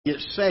get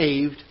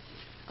saved,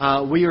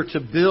 we are to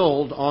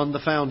build on the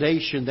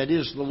foundation that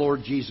is the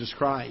Lord Jesus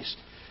Christ.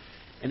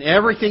 And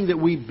everything that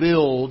we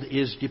build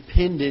is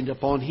dependent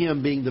upon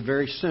Him being the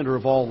very center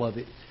of all of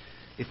it.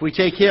 If we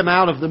take Him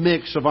out of the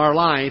mix of our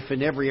life,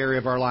 in every area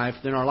of our life,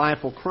 then our life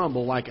will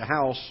crumble like a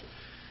house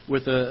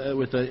with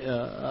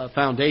a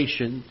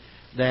foundation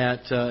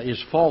that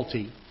is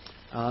faulty.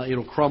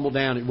 It'll crumble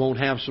down. It won't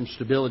have some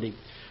stability.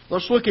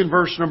 Let's look in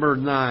verse number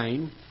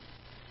 9.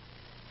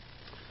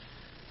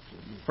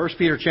 1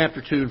 Peter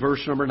chapter 2,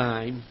 verse number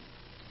 9.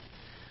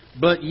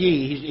 But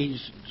ye,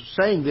 he's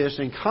saying this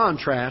in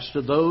contrast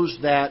to those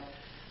that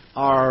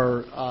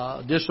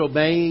are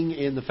disobeying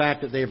in the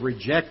fact that they have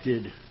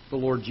rejected the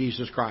Lord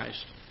Jesus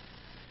Christ.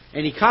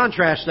 And he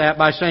contrasts that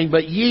by saying,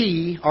 but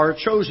ye are a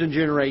chosen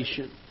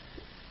generation,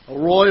 a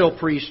royal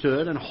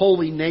priesthood, and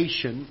holy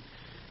nation,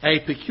 a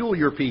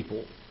peculiar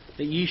people,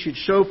 that ye should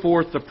show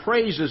forth the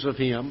praises of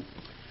Him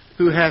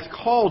who hath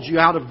called you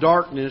out of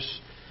darkness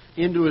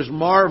into His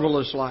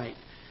marvelous light,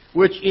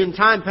 which in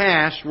time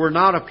past were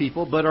not a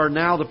people, but are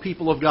now the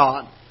people of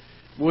God,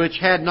 which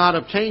had not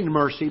obtained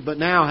mercy, but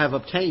now have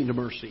obtained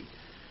mercy.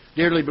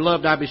 Dearly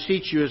beloved, I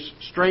beseech you as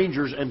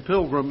strangers and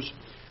pilgrims,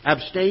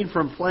 abstain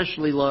from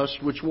fleshly lusts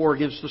which war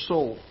against the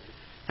soul,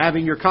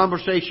 having your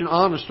conversation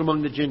honest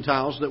among the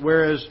Gentiles, that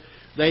whereas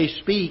they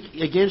speak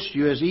against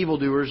you as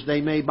evildoers,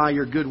 they may by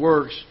your good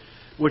works,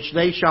 which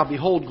they shall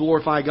behold,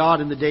 glorify God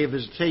in the day of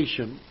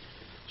visitation.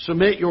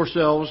 Submit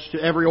yourselves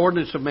to every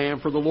ordinance of man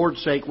for the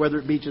Lord's sake, whether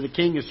it be to the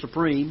king as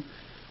supreme,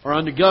 or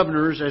unto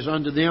governors as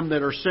unto them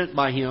that are sent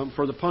by him,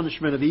 for the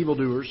punishment of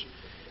evildoers,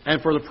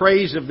 and for the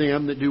praise of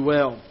them that do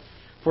well.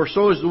 For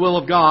so is the will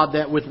of God,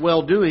 that with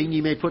well-doing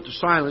ye may put to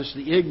silence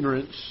the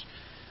ignorance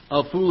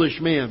of foolish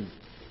men,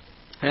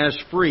 as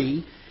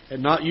free,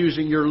 and not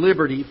using your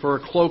liberty for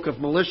a cloak of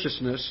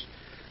maliciousness,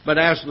 but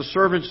as the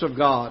servants of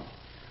God.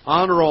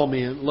 Honor all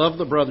men, love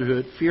the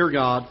brotherhood, fear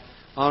God,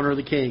 honor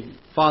the king.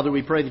 Father,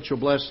 we pray that you'll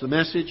bless the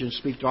message and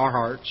speak to our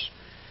hearts.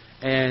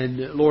 And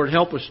Lord,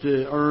 help us to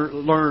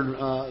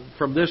learn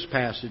from this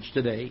passage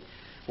today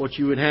what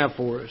you would have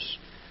for us.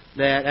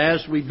 That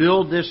as we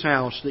build this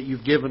house that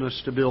you've given us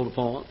to build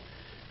upon,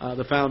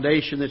 the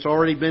foundation that's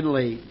already been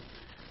laid,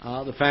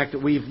 the fact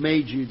that we've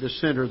made you the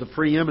center, the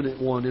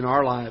preeminent one in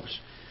our lives,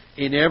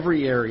 in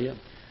every area,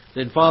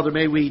 then Father,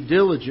 may we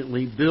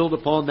diligently build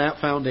upon that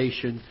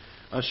foundation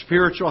a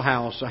spiritual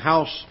house, a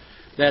house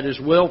that is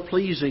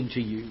well-pleasing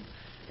to you.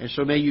 And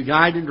so may you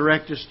guide and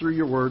direct us through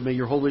your word. May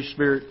your Holy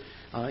Spirit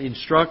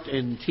instruct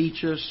and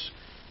teach us.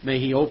 May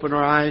He open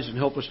our eyes and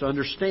help us to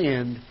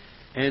understand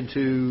and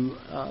to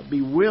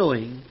be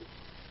willing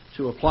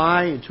to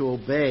apply and to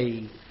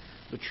obey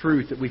the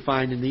truth that we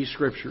find in these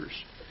Scriptures.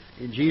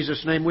 In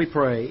Jesus' name we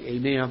pray.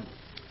 Amen.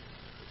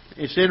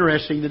 It's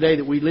interesting the day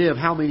that we live,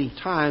 how many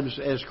times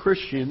as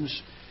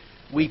Christians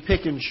we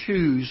pick and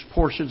choose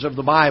portions of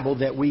the Bible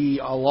that we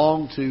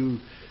long to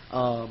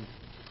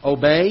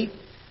obey,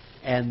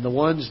 and the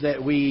ones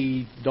that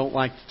we don't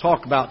like to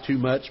talk about too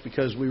much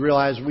because we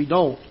realize we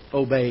don't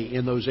obey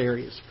in those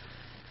areas.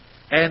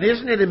 And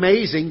isn't it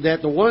amazing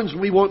that the ones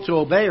we want to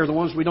obey are the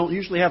ones we don't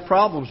usually have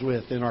problems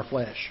with in our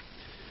flesh?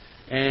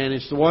 And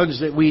it's the ones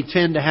that we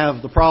tend to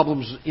have the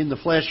problems in the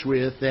flesh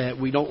with that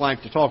we don't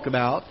like to talk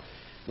about,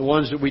 the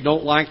ones that we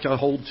don't like to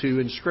hold to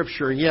in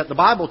Scripture. And yet the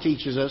Bible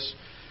teaches us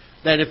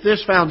that if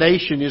this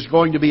foundation is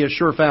going to be a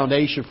sure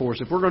foundation for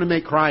us, if we're going to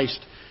make Christ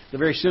the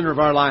very center of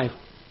our life,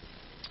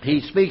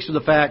 He speaks of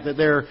the fact that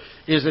there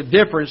is a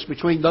difference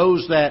between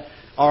those that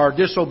are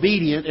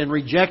disobedient and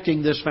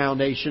rejecting this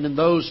foundation and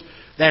those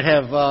that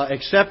have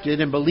accepted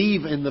and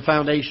believe in the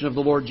foundation of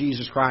the Lord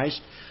Jesus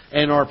Christ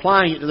and are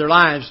applying it to their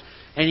lives.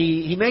 And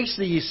he makes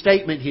the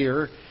statement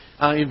here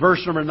in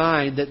verse number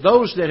 9 that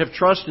those that have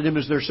trusted Him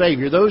as their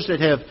Savior, those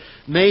that have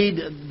made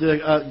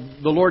the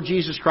Lord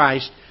Jesus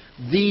Christ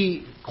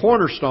the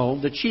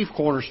cornerstone, the chief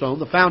cornerstone,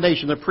 the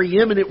foundation, the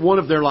preeminent one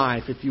of their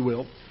life, if you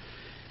will,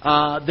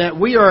 that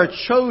we are a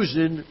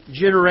chosen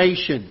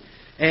generation.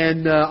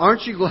 And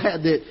aren't you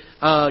glad that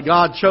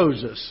God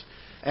chose us?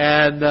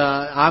 And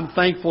I'm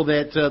thankful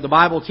that the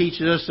Bible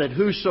teaches us that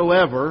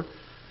whosoever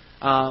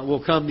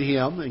will come to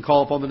Him and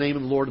call upon the name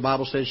of the Lord, the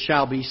Bible says,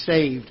 shall be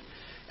saved.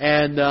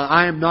 And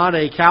I am not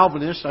a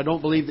Calvinist. I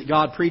don't believe that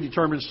God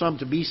predetermines some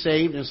to be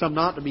saved and some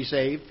not to be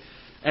saved.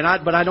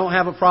 But I don't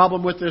have a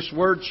problem with this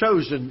word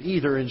chosen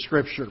either in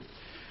Scripture.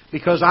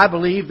 Because I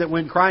believe that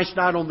when Christ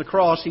died on the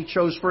cross, He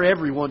chose for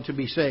everyone to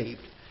be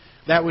saved.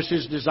 That was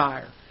His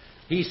desire.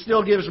 He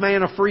still gives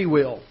man a free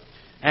will.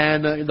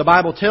 And the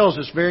Bible tells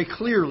us very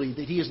clearly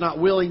that He is not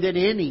willing that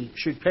any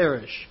should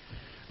perish,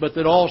 but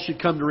that all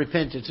should come to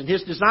repentance. And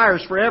His desire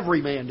is for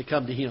every man to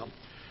come to Him.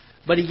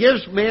 But He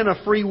gives man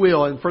a free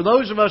will. And for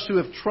those of us who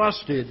have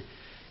trusted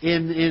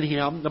in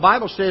Him, the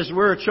Bible says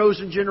we're a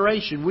chosen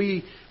generation.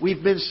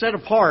 We've been set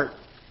apart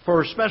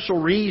for a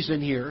special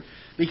reason here.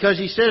 Because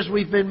He says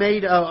we've been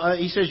made,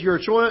 He says you're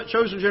a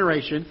chosen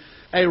generation,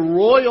 a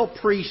royal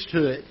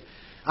priesthood.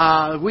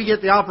 We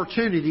get the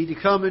opportunity to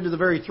come into the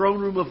very throne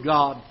room of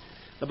God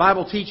The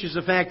Bible teaches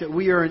the fact that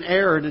we are an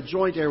heir and a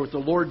joint heir with the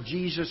Lord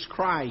Jesus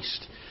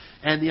Christ.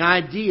 And the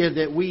idea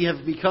that we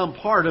have become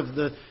part of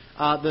the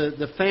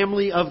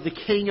family of the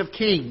King of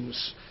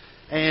Kings.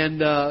 And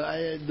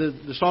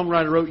the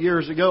songwriter wrote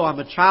years ago, I'm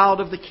a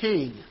child of the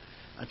King.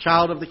 A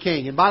child of the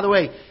King. And by the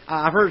way,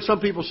 I've heard some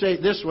people say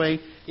it this way,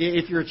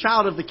 if you're a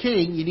child of the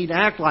King, you need to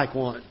act like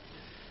one.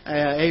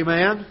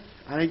 Amen?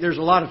 I think there's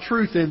a lot of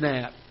truth in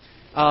that.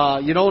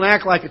 You don't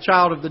act like a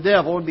child of the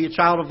devil and be a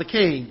child of the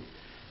King.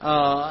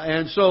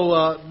 And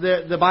so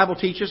the Bible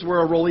teaches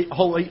we're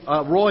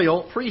a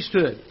royal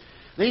priesthood.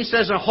 Then he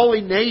says a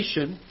holy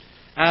nation,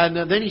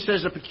 and then he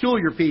says a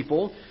peculiar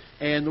people.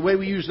 And the way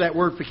we use that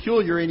word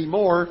peculiar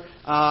anymore,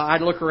 I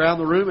look around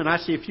the room and I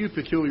see a few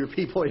peculiar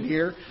people in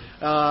here.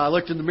 I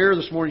looked in the mirror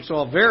this morning,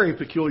 saw a very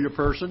peculiar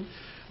person.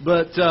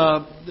 But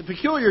the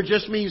peculiar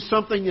just means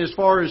something as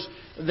far as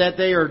that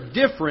they are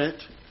different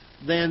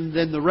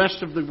than the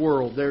rest of the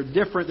world. They're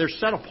different. They're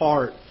set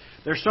apart.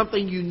 There's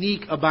something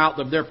unique about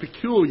them. They're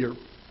peculiar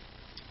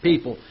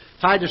people.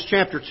 Titus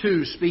chapter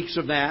 2 speaks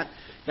of that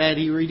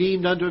he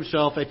redeemed unto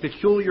himself a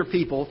peculiar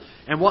people.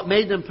 And what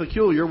made them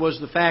peculiar was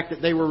the fact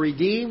that they were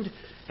redeemed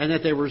and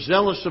that they were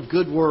zealous of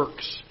good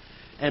works.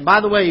 And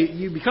by the way,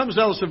 you become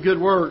zealous of good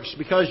works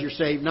because you're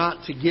saved,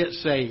 not to get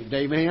saved.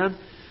 Amen?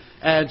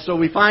 And so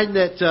we find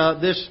that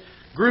this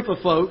group of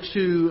folks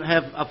who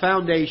have a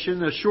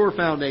foundation, a sure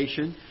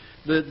foundation,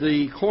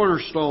 the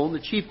cornerstone,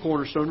 the chief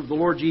cornerstone of the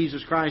Lord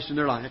Jesus Christ in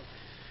their life,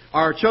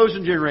 are a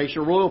chosen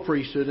generation, a royal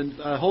priesthood, and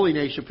a holy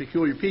nation,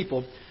 peculiar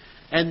people.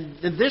 And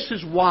this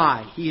is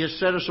why He has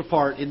set us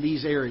apart in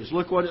these areas.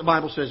 Look what the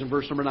Bible says in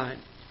verse number 9.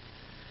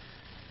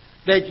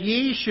 That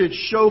ye should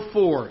show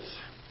forth.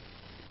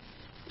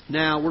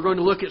 Now, we're going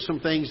to look at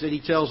some things that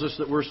He tells us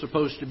that we're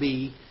supposed to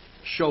be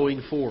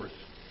showing forth.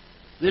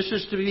 This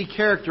is to be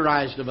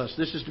characterized of us.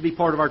 This is to be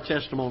part of our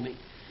testimony.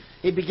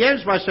 It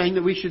begins by saying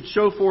that we should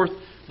show forth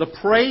the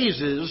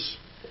praises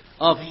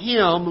of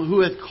Him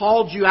who hath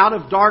called you out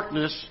of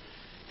darkness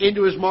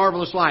into His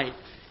marvelous light.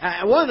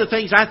 One of the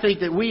things I think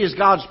that we as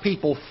God's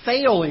people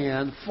fail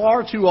in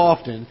far too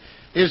often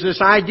is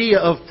this idea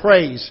of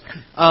praise.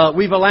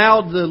 We've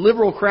allowed the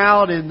liberal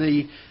crowd and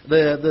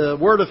the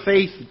Word of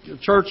Faith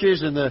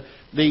churches and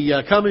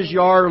the come as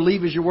you are,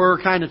 leave as you were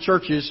kind of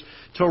churches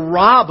to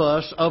rob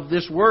us of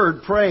this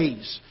word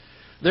praise.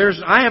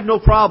 I have no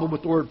problem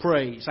with the word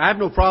praise. I have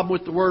no problem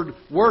with the word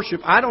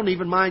worship. I don't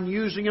even mind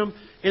using them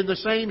in the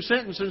same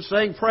sentence and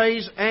saying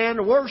praise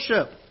and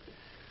worship.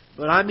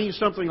 But I mean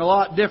something a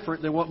lot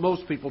different than what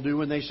most people do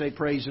when they say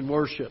praise and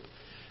worship.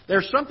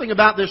 There's something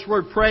about this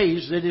word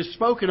praise that is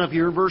spoken of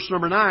here in verse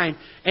number 9,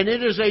 and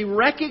it is a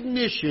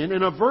recognition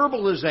and a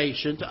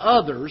verbalization to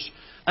others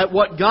at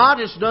what God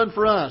has done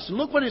for us. And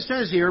look what it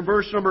says here in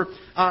verse number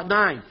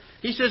 9.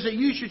 He says that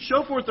you should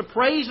show forth the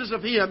praises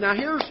of Him. Now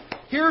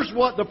here's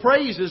what the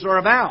praises are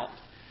about.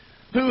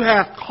 Who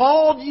hath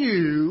called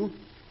you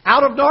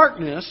out of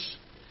darkness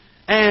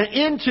and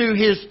into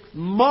His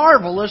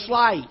marvelous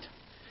light.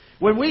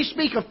 When we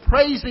speak of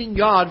praising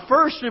God,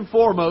 first and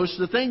foremost,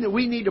 the thing that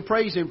we need to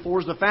praise Him for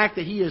is the fact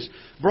that He has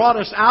brought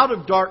us out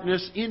of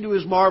darkness into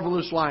His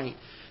marvelous light.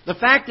 The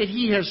fact that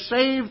He has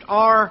saved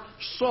our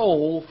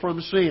soul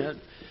from sin.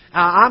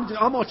 I'm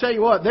going to tell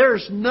you what,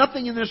 there's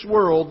nothing in this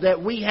world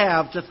that we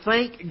have to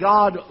thank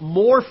God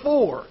more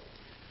for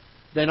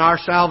than our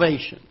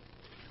salvation.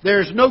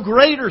 There's no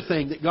greater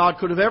thing that God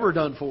could have ever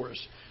done for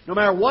us. No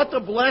matter what the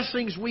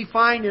blessings we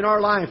find in our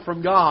life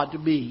from God to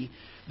be,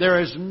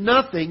 there is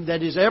nothing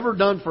that is ever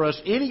done for us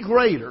any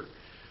greater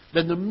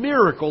than the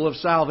miracle of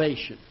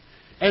salvation.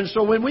 And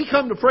so when we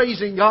come to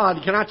praising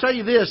God, can I tell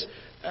you this?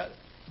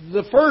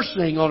 The first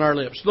thing on our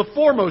lips, the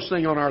foremost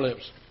thing on our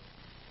lips,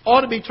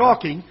 ought to be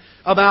talking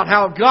about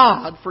how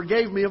God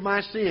forgave me of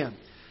my sin.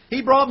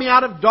 He brought me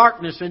out of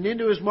darkness and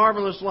into His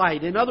marvelous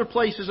light. In other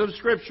places of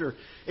Scripture,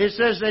 it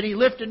says that He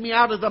lifted me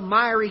out of the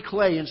miry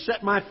clay and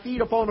set my feet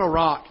upon a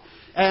rock.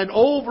 And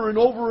over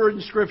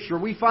in Scripture,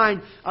 we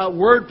find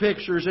word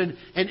pictures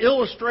and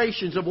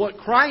illustrations of what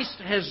Christ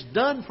has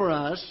done for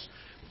us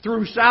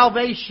through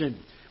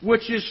salvation,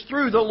 which is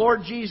through the Lord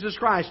Jesus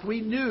Christ.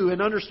 We knew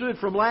and understood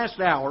from last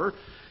hour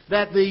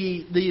that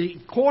the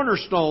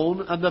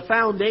cornerstone of the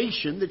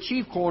foundation, the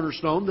chief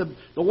cornerstone,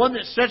 the one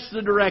that sets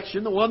the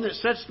direction, the one that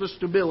sets the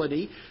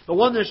stability, the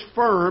one that's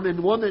firm and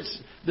the one that's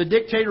the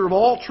dictator of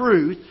all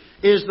truth,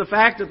 is the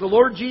fact that the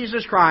Lord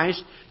Jesus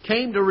Christ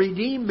came to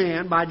redeem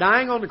man by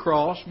dying on the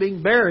cross,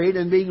 being buried,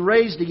 and being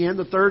raised again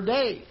the third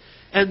day.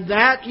 And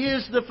that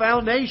is the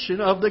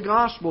foundation of the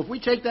gospel. If we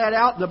take that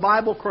out, the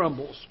Bible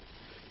crumbles.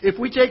 If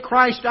we take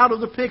Christ out of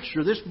the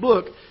picture, this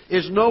book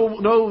is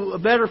no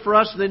better for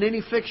us than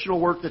any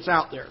fictional work that's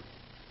out there.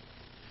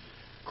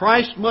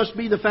 Christ must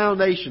be the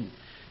foundation.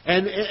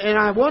 And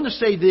I want to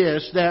say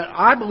this, that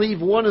I believe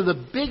one of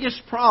the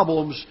biggest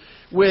problems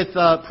with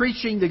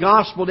preaching the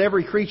gospel to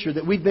every creature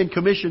that we've been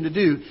commissioned to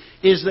do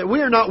is that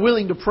we are not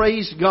willing to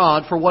praise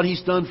God for what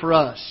He's done for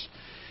us.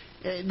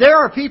 There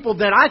are people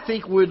that I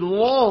think would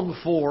long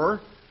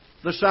for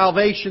the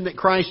salvation that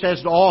Christ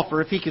has to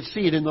offer if they could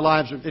see it in the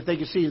lives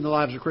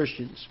of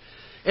Christians.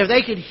 if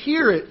they could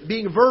hear it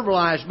being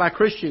verbalized by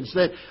Christians,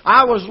 that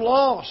I was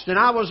lost and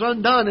I was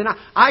undone and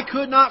I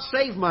could not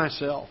save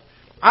myself.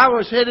 I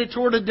was headed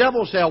toward a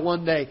devil's hell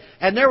one day,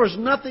 and there was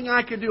nothing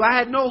I could do. I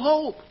had no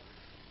hope.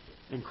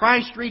 And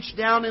Christ reached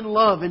down in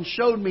love and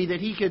showed me that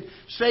He could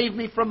save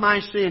me from my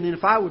sin. And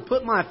if I would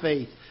put my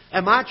faith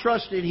and my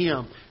trust in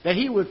Him, that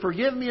He would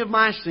forgive me of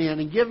my sin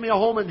and give me a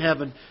home in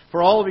heaven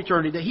for all of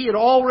eternity. That He had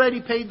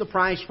already paid the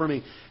price for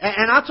me.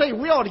 And I'll tell you,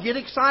 we ought to get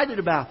excited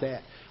about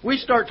that. We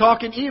start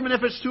talking, even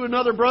if it's to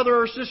another brother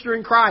or sister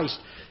in Christ.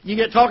 You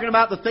get talking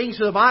about the things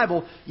of the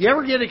Bible. You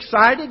ever get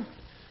excited?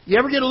 You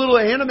ever get a little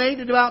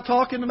animated about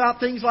talking about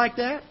things like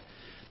that?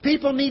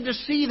 People need to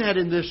see that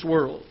in this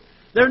world.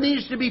 There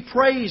needs to be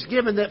praise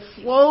given that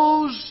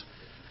flows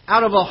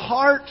out of a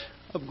heart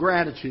of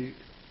gratitude.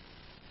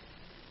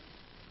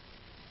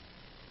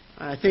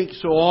 I think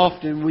so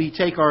often we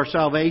take our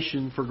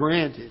salvation for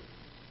granted.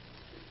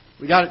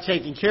 We got it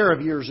taken care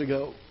of years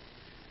ago.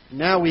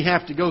 Now we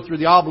have to go through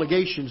the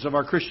obligations of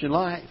our Christian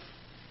life.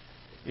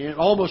 And it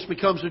almost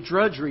becomes a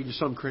drudgery to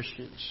some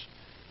Christians.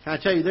 Can I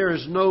tell you, there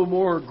is no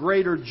more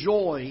greater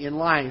joy in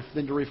life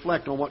than to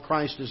reflect on what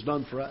Christ has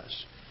done for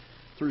us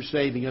through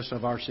saving us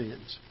of our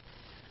sins.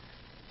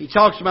 He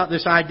talks about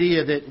this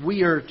idea that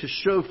we are to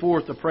show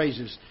forth the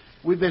praises.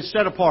 We've been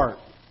set apart.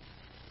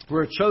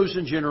 We're a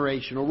chosen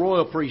generation, a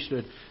royal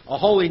priesthood, a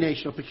holy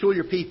nation, a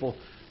peculiar people,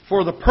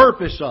 for the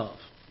purpose of.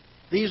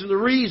 These are the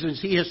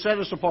reasons He has set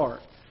us apart,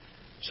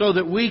 so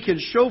that we can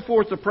show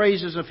forth the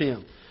praises of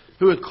Him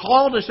who hath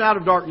called us out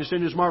of darkness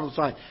into His marvelous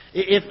light.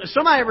 If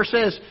somebody ever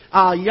says,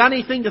 you got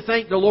anything to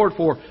thank the Lord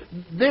for,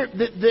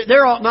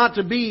 there ought not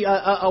to be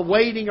a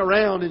waiting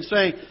around and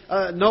saying,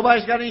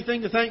 nobody's got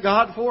anything to thank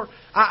God for.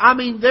 I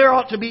mean, I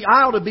ought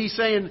to be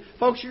saying,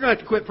 folks, you're going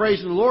to have to quit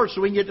praising the Lord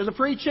so we can get to the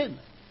preaching.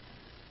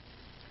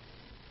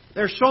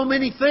 There's so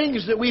many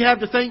things that we have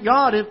to thank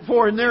God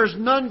for, and there's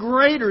none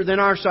greater than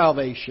our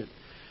salvation.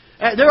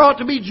 There ought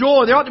to be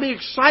joy. There ought to be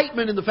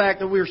excitement in the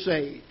fact that we're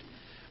saved.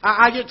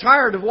 I get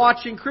tired of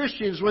watching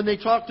Christians when they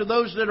talk to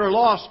those that are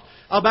lost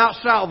about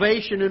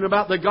salvation and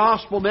about the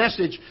gospel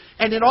message,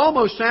 and it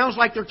almost sounds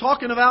like they're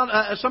talking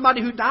about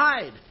somebody who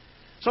died,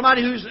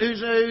 somebody who's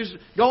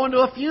going to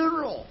a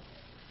funeral.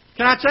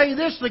 Can I tell you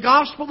this? The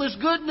gospel is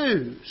good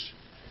news.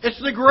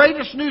 It's the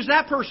greatest news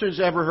that person's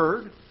ever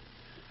heard.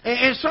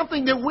 And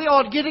something that we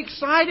ought to get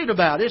excited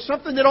about. It's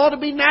something that ought to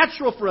be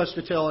natural for us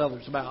to tell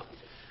others about.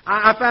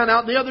 I found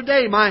out the other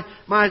day, my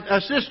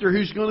sister,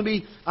 who's going to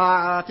be,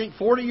 I think,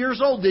 40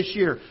 years old this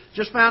year,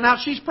 just found out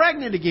she's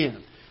pregnant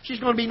again. She's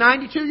going to be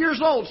 92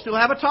 years old, still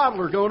have a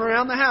toddler going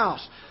around the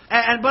house.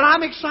 But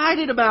I'm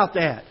excited about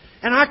that.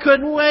 And I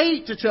couldn't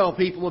wait to tell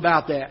people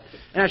about that.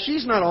 Now,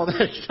 she's not all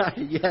that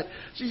excited yet.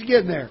 She's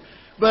getting there.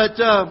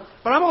 But I'm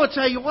going to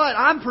tell you what,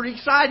 I'm pretty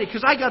excited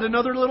because I got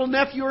another little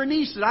nephew or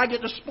niece that I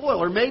get to spoil.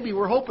 Or maybe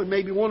we're hoping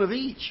maybe one of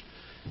each.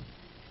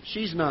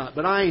 She's not,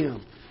 but I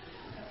am.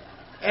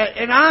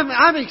 And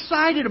I'm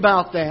excited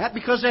about that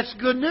because that's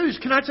good news.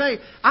 Can I tell you,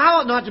 I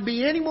ought not to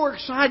be any more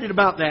excited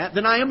about that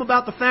than I am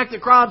about the fact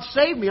that God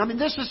saved me. I mean,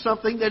 this is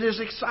something that is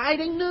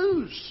exciting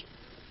news.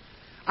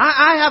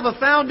 I have a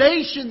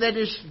foundation that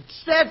is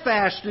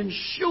steadfast and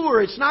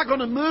sure. It's not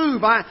going to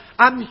move.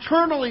 I'm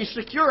eternally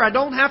secure. I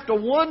don't have to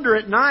wonder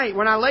at night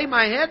when I lay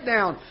my head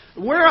down,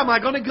 where am I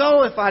going to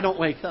go if I don't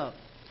wake up?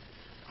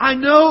 I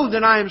know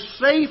that I am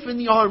safe in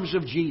the arms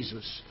of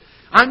Jesus.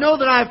 I know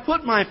that I have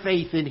put my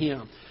faith in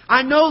Him.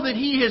 I know that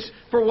He has,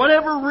 for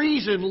whatever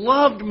reason,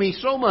 loved me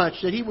so much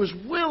that He was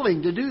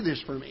willing to do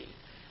this for me.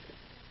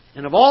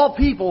 And of all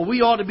people,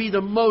 we ought to be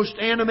the most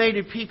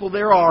animated people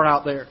there are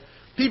out there.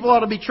 People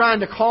ought to be trying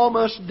to calm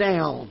us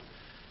down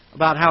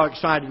about how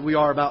excited we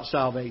are about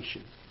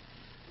salvation.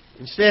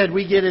 Instead,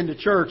 we get into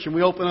church and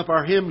we open up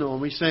our hymnal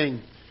and we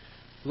sing,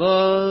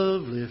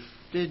 Love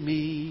lifted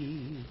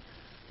me,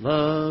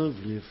 love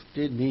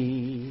lifted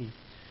me,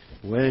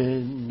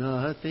 when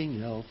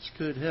nothing else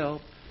could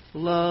help,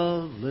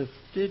 love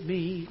lifted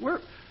me.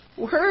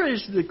 Where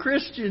is the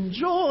Christian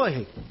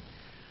joy?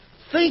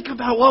 Think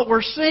about what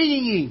we're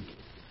singing.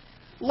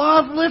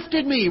 Love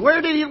lifted me.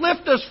 Where did He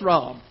lift us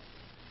from?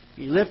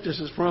 He lifted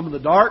us from the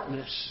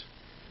darkness.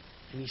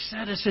 And He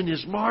set us in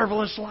His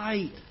marvelous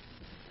light.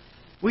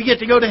 We get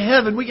to go to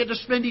heaven. We get to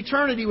spend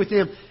eternity with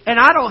Him. And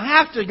I don't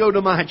have to go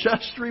to my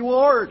just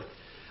reward.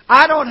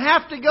 I don't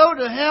have to go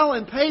to hell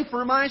and pay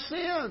for my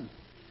sin.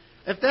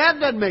 If that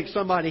doesn't make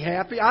somebody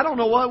happy, I don't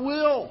know what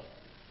will.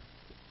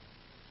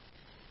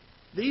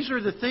 These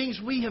are the things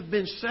we have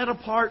been set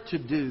apart to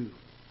do.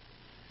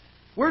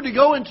 We're to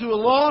go into a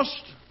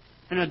lost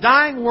and a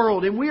dying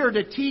world, and we are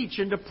to teach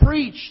and to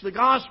preach the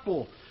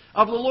gospel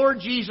of the Lord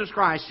Jesus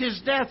Christ, His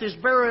death, His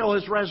burial,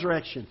 His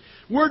resurrection.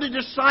 We're to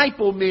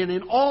disciple men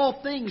in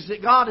all things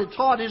that God had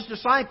taught His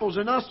disciples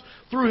and us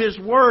through His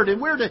Word,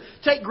 and we're to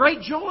take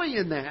great joy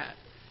in that.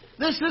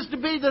 This is to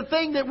be the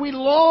thing that we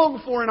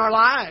long for in our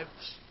lives,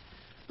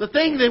 the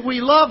thing that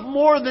we love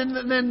more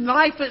than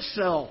life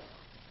itself.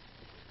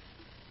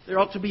 There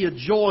ought to be a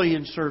joy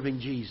in serving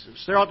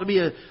Jesus. There ought to be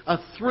a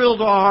thrill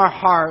to our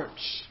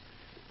hearts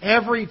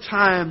Every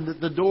time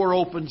that the door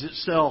opens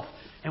itself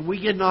and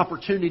we get an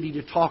opportunity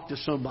to talk to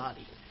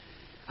somebody,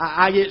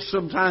 I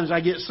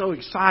get so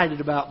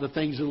excited about the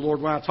things of the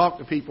Lord when I talk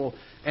to people,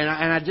 and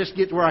I just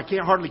get to where I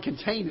can't hardly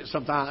contain it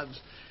sometimes.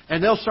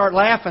 And they'll start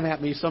laughing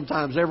at me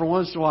sometimes every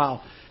once in a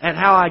while at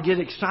how I get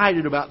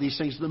excited about these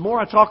things. The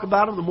more I talk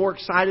about them, the more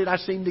excited I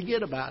seem to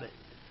get about it.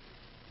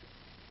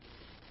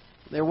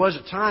 There was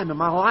a time in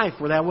my life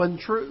where that wasn't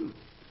true.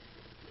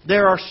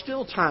 There are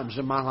still times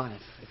in my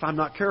life, if I'm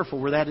not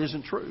careful, where that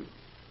isn't true.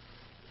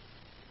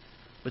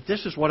 But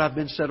this is what I've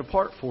been set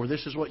apart for.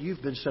 This is what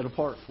you've been set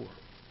apart for.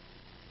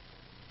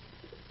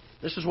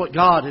 This is what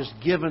God has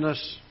given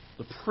us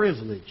the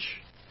privilege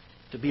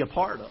to be a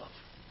part of.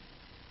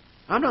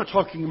 I'm not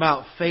talking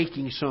about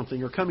faking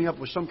something or coming up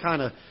with some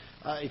kind of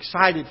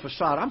excited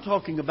facade. I'm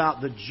talking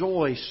about the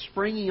joy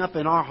springing up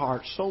in our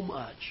hearts so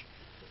much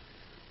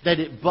that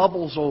it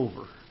bubbles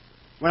over.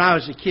 When I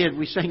was a kid,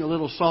 we sang a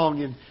little song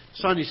in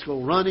Sunday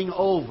school, running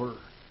over.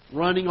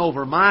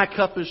 My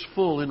cup is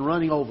full and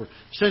running over.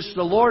 Since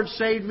the Lord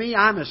saved me,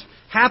 I'm as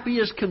happy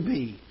as can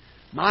be.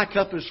 My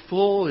cup is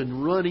full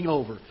and running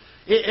over.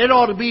 It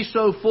ought to be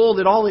so full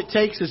that all it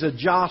takes is a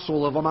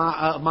jostle of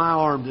my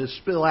arm to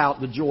spill out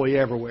the joy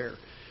everywhere.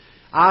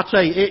 I'll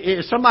tell you,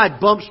 if somebody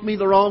bumps me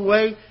the wrong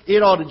way,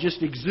 it ought to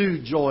just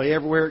exude joy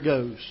everywhere it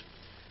goes.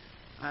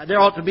 There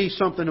ought to be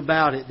something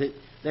about it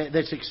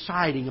that's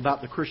exciting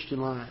about the Christian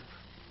life.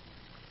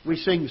 We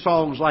sing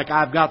songs like,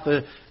 I've got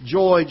the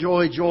joy,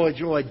 joy, joy,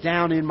 joy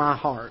down in my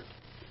heart.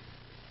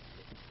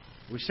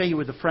 We sing it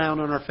with a frown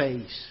on our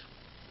face.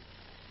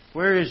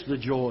 Where is the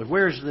joy?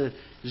 Where's the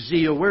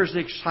zeal? Where's the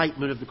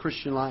excitement of the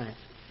Christian life?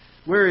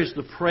 Where is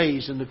the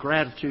praise and the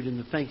gratitude and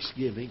the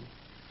thanksgiving?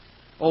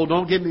 Oh,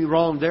 don't get me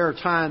wrong. There are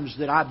times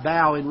that I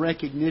bow in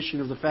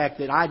recognition of the fact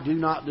that I do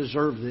not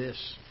deserve this.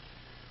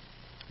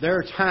 There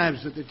are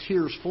times that the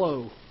tears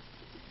flow.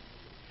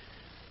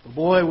 But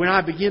boy, when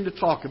I begin to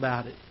talk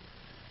about it,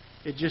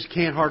 it just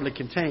can't hardly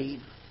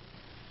contain.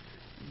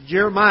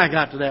 Jeremiah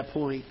got to that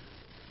point.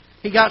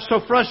 He got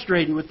so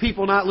frustrated with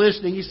people not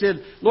listening. He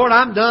said, Lord,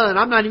 I'm done.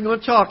 I'm not even going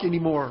to talk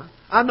anymore.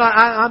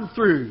 I'm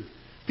through.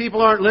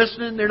 People aren't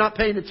listening. They're not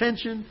paying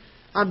attention.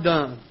 I'm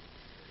done.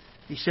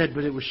 He said,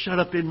 but it was shut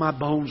up in my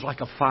bones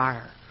like a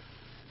fire.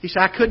 He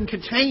said, I couldn't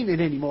contain it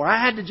anymore.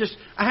 I had to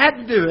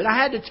do it. I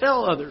had to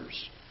tell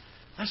others.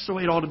 That's the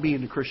way it ought to be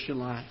in the Christian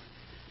life.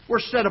 We're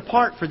set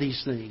apart for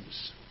these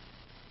things.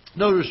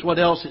 Notice what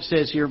else it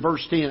says here in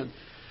verse 10.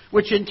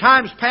 Which in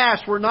times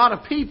past were not a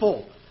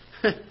people.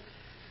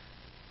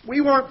 We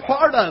weren't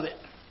part of it.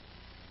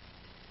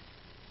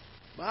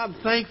 I'm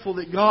thankful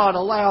that God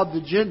allowed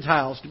the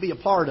Gentiles to be a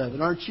part of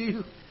it, aren't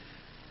you?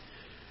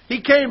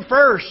 He came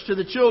first to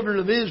the children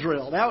of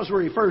Israel. That was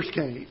where He first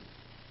came.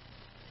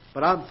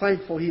 But I'm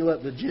thankful He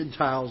let the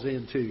Gentiles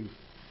in too.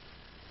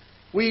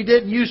 We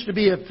didn't used to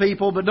be a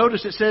people, but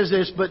notice it says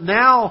this, but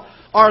now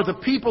are the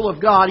people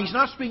of God. He's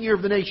not speaking here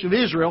of the nation of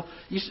Israel,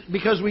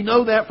 because we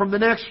know that from the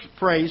next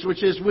phrase,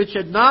 which is, which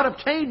had not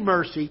obtained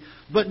mercy,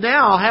 but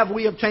now have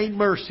we obtained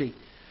mercy.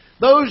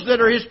 Those that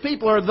are His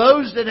people are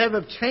those that have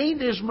obtained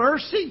His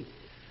mercy.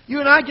 You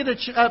and I get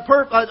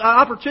an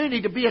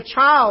opportunity to be a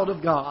child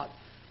of God,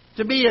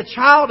 to be a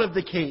child of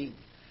the King.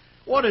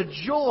 What a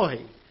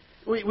joy!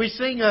 We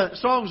sing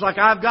songs like,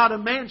 I've got a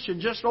mansion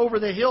just over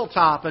the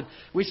hilltop. And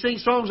we sing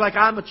songs like,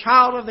 I'm a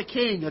child of the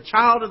King, a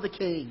child of the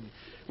King.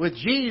 With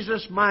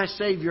Jesus, my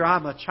Savior,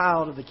 I'm a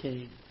child of the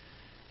King.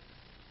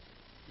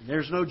 And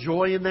there's no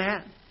joy in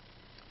that.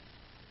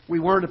 We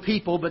weren't a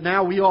people, but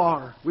now we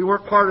are. We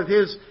weren't part of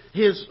His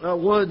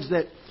ones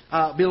that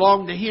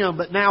belong to Him,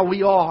 but now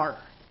we are.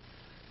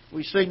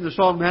 We sing the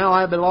song, now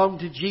I belong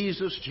to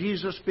Jesus,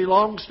 Jesus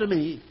belongs to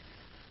me.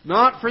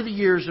 Not for the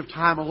years of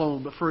time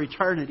alone, but for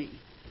eternity.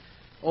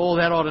 Oh,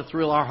 that ought to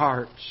thrill our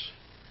hearts.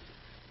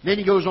 Then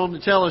he goes on to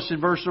tell us in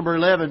verse number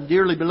 11,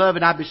 Dearly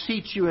beloved, I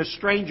beseech you as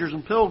strangers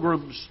and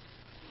pilgrims.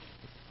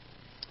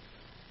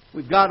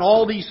 We've got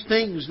all these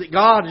things that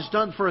God has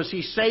done for us.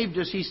 He saved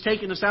us. He's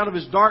taken us out of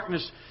His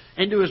darkness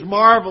into His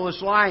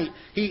marvelous light.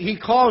 He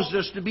caused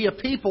us to be a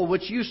people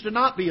which used to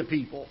not be a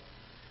people.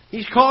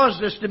 He's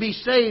caused us to be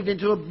saved and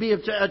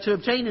to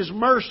obtain His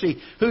mercy,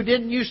 who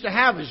didn't used to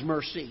have His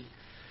mercy.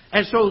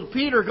 And so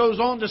Peter goes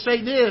on to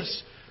say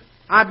this,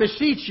 I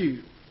beseech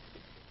you.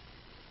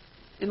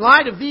 In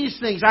light of these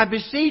things, I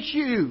beseech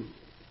you,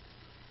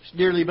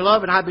 dearly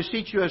beloved, I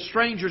beseech you as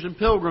strangers and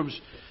pilgrims.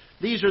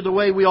 These are the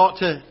way we ought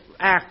to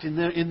act in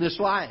this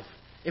life.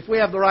 If we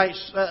have the right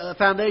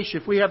foundation,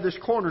 if we have this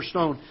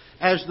cornerstone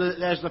as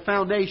the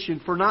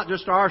foundation for not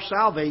just our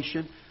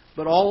salvation,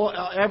 but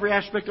every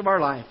aspect of our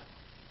life.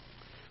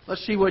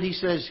 Let's see what he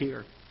says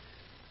here.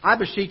 I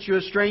beseech you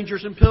as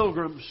strangers and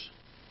pilgrims,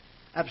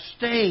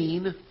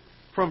 abstain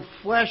from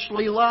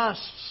fleshly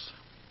lusts.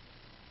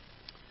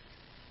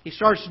 He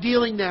starts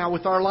dealing now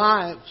with our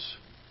lives.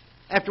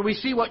 After we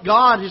see what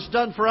God has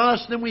done for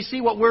us, then we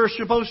see what we're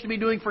supposed to be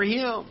doing for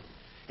Him.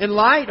 In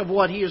light of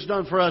what He has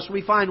done for us,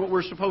 we find what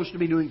we're supposed to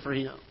be doing for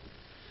Him.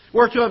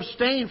 We're to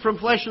abstain from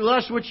fleshly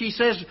lusts, which he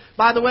says,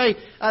 by the way,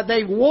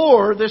 they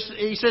war.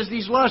 He says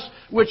these lusts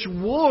which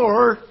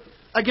war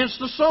against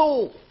the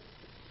soul.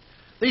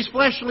 These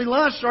fleshly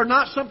lusts are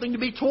not something to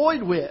be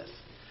toyed with.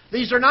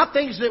 These are not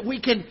things that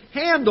we can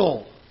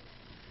handle.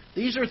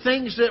 These are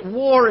things that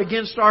war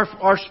against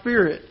our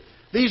spirit.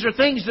 These are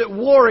things that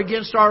war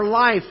against our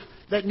life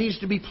that needs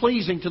to be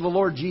pleasing to the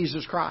Lord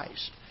Jesus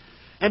Christ.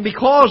 And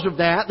because of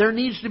that, there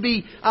needs to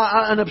be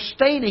an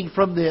abstaining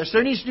from this.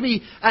 There needs to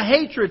be a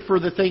hatred for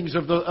the things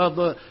of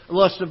the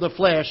lust of the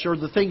flesh or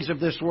the things of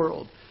this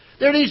world.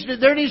 There needs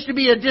to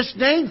be a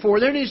disdain for it.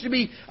 There needs to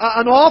be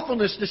an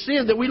awfulness to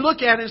sin that we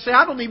look at it and say,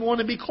 I don't even want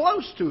to be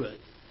close to it.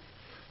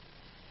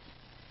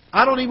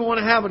 I don't even want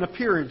to have an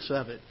appearance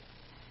of it.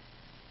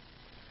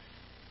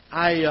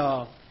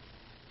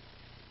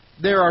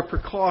 There are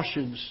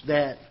precautions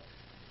that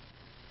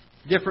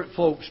different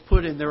folks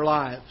put in their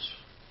lives.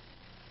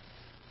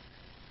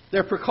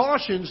 There are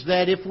precautions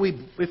that if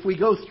we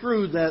go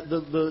through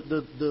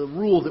the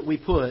rule that we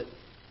put,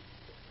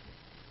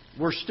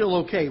 we're still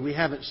okay. We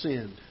haven't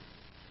sinned.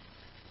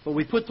 But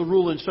we put the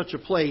rule in such a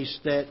place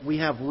that we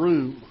have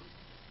room.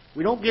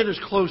 We don't get as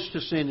close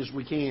to sin as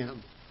we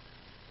can.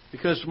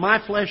 Because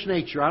my flesh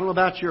nature, I don't know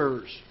about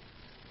yours,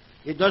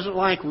 it doesn't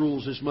like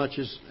rules as much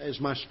as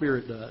my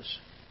spirit does.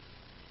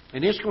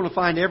 And it's going to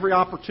find every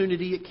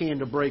opportunity it can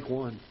to break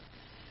one.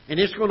 And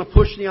it's going to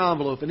push the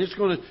envelope. And it's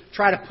going to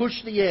try to push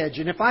the edge.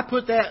 And if I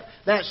put that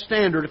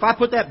standard, if I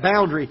put that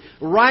boundary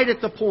right at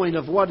the point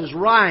of what is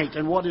right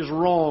and what is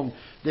wrong,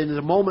 then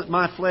the moment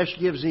my flesh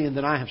gives in,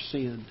 then I have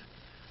sinned.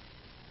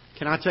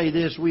 Can I tell you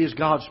this? We as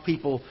God's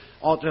people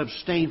ought to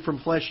abstain from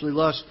fleshly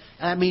lust.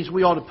 That means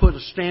we ought to put a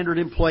standard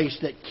in place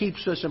that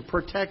keeps us and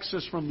protects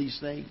us from these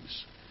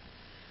things.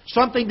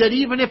 Something that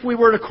even if we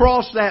were to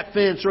cross that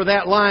fence or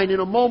that line in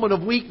a moment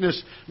of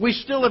weakness, we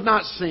still have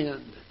not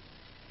sinned.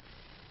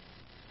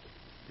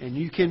 And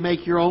you can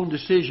make your own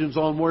decisions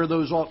on where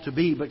those ought to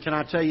be. But can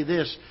I tell you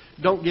this?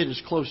 Don't get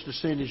as close to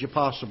sin as you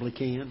possibly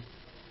can.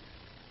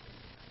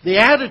 The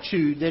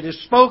attitude that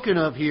is spoken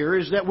of here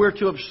is that we're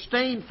to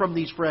abstain from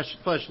these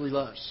fleshly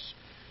lusts.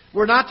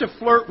 We're not to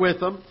flirt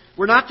with them.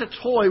 We're not to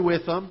toy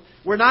with them.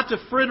 We're not to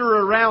fritter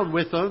around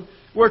with them.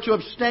 We're to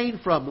abstain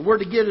from them. We're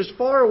to get as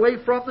far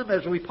away from them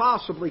as we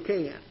possibly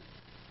can.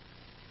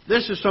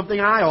 This is something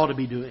I ought to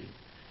be doing.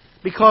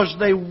 Because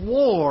they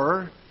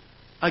war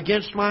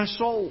against my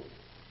soul.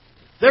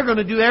 They're going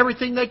to do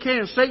everything they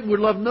can. Satan would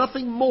love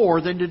nothing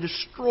more than to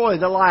destroy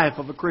the life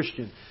of a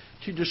Christian.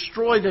 To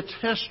destroy the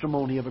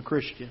testimony of a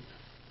Christian.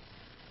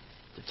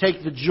 To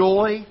take the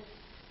joy,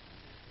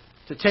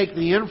 to take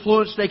the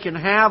influence they can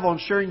have on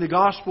sharing the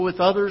gospel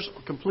with others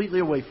completely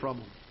away from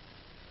them.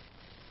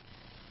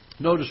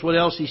 Notice what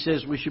else he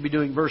says we should be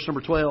doing. Verse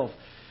number 12.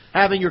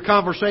 Having your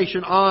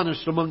conversation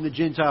honest among the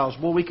Gentiles.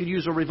 Well, we could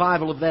use a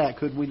revival of that,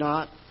 could we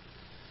not?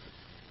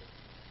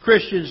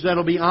 Christians that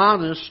will be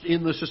honest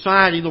in the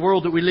society, in the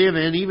world that we live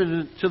in,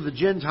 even to the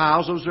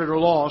Gentiles, those that are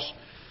lost.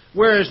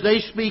 Whereas they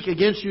speak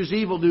against you as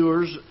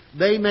evildoers,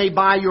 they may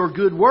by your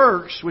good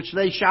works, which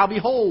they shall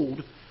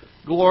behold,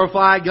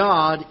 glorify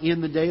God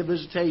in the day of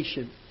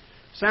visitation.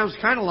 Sounds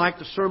kind of like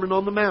the Sermon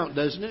on the Mount,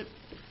 doesn't it?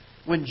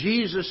 When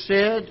Jesus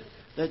said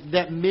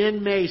that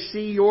men may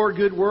see your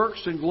good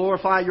works and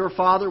glorify your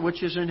Father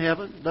which is in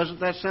heaven. Doesn't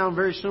that sound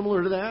very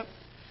similar to that?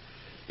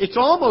 It's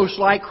almost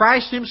like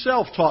Christ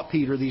Himself taught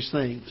Peter these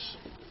things.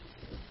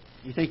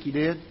 You think He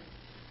did?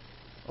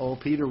 Oh,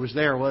 Peter was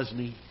there, wasn't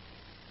he?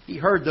 He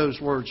heard those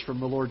words from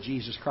the Lord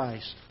Jesus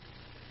Christ.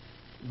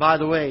 By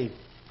the way,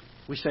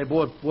 we say,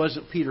 boy,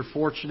 wasn't Peter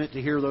fortunate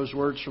to hear those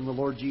words from the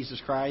Lord Jesus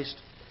Christ?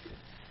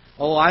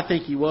 Oh, I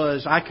think he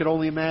was. I could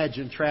only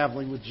imagine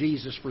traveling with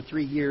Jesus for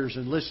 3 years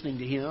and listening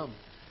to Him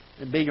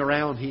and being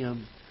around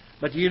Him.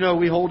 But you know,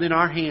 we hold in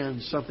our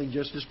hands something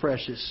just as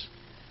precious.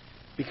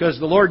 Because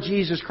the Lord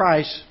Jesus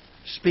Christ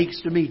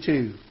speaks to me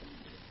too.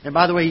 And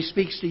by the way, He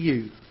speaks to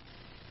you.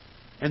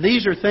 And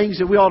these are things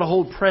that we ought to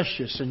hold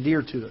precious and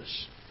dear to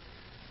us.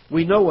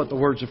 We know what the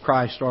words of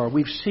Christ are.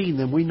 We've seen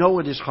them. We know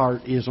what His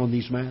heart is on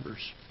these matters.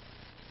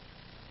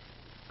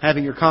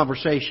 Having your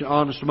conversation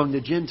honest among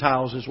the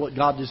Gentiles is what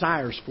God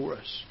desires for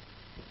us.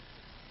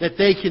 That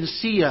they can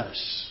see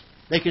us.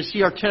 They can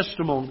see our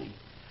testimony.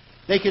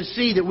 They can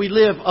see that we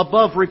live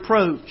above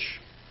reproach.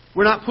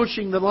 We're not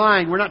pushing the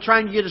line. We're not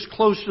trying to get as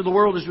close to the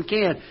world as we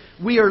can.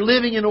 We are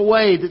living in a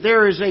way that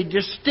there is a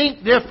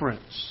distinct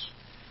difference.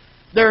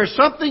 There is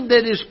something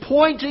that is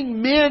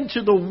pointing men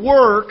to the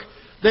work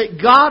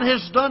that God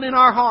has done in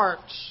our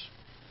hearts.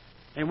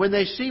 And when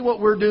they see what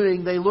we're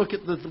doing, they look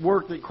at the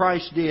work that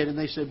Christ did and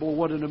they say, boy,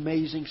 what an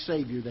amazing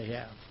Savior they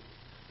have.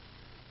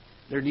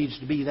 There needs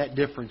to be that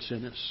difference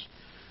in us.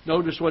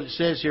 Notice what it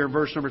says here in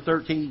verse number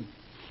 13.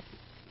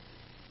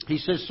 He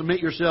says,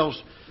 submit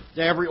yourselves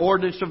to every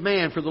ordinance of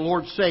man for the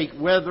Lord's sake,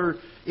 whether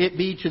it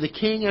be to the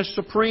king as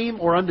supreme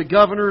or unto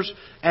governors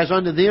as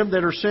unto them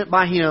that are sent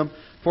by him,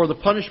 for the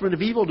punishment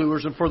of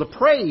evildoers and for the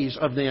praise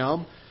of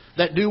them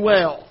that do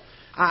well.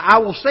 I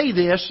will say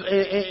this,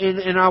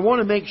 and I want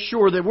to make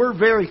sure that we're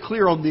very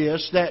clear on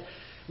this, that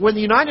When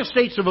the United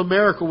States of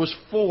America was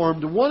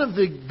formed, one of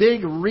the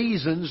big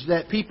reasons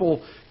that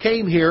people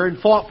came here and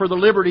fought for the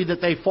liberty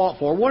that they fought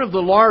for, one of the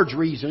large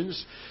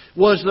reasons,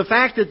 was the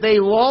fact that they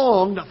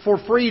longed for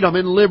freedom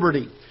and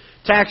liberty.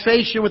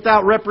 Taxation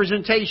without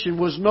representation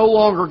was no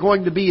longer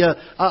going to be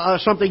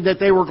something that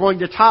they were going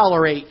to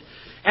tolerate.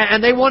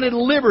 And they wanted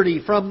liberty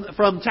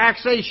from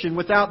taxation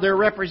without their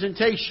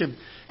representation.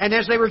 And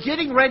as they were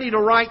getting ready to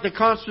write the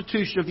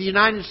Constitution of the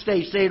United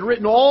States, they had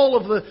written all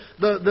of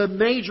the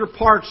major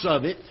parts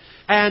of it.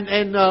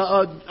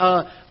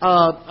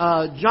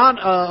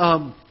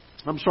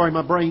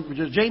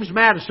 James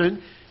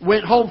Madison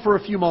went home for a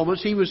few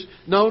moments. He was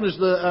known as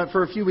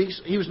for a few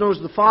weeks, he was known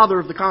as the father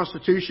of the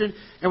Constitution.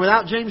 And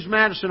without James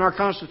Madison, our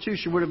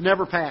Constitution would have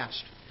never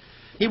passed.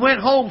 He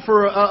went home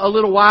for a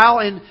little while,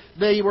 and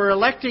they were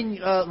electing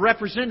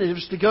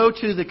representatives to go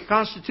to the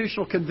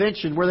Constitutional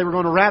Convention where they were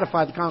going to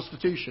ratify the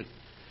Constitution.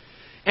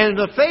 And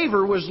the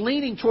favor was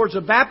leaning towards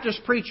a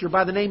Baptist preacher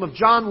by the name of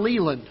John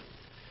Leland.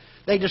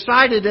 They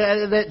decided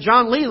that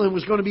John Leland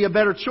was going to be a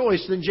better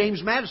choice than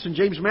James Madison.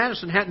 James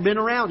Madison hadn't been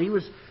around. He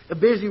was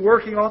busy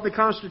working on the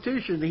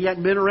Constitution. He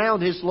hadn't been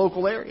around his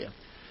local area.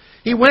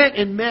 He went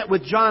and met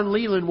with John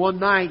Leland one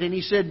night, and he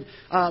said,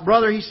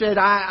 "Brother," he said,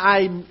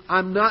 I'm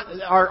not.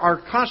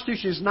 Our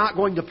Constitution is not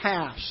going to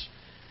pass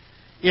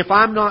if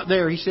I'm not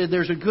there." He said,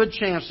 "There's a good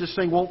chance this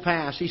thing won't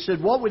pass." He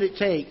said, "What would it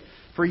take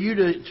for you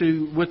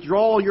to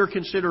withdraw your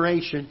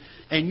consideration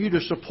and you to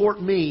support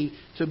me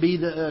to be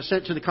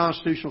sent to the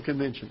Constitutional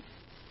Convention?"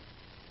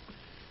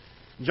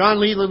 John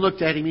Leland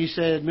looked at him. He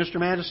said,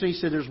 "Mr. Madison," he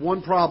said, "there's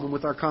one problem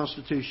with our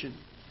Constitution."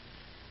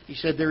 He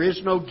said, "There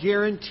is no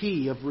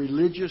guarantee of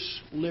religious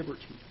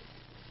liberty."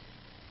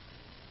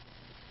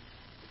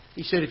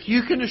 He said, "If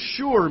you can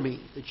assure me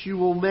that you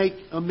will make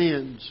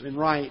amends and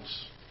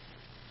rights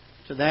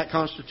to that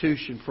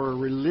Constitution for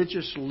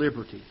religious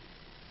liberty,"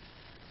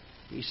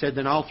 he said,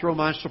 "then I'll throw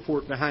my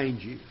support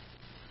behind you."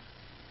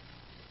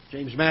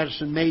 James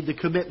Madison made the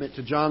commitment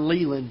to John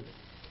Leland.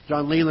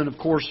 John Leland, of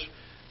course,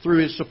 threw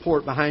his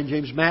support behind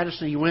James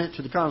Madison. He went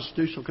to the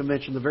Constitutional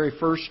Convention. The very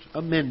first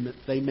amendment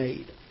they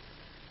made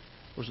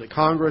was that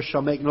Congress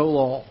shall make no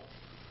law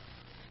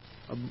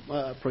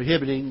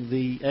prohibiting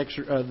the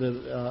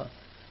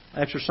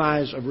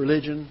exercise of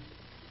religion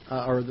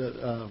or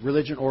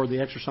the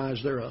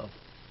exercise thereof.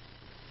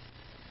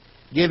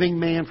 Giving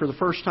man for the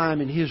first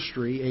time in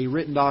history a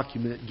written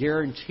document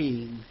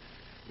guaranteeing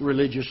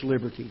religious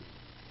liberty.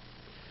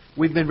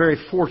 We've been very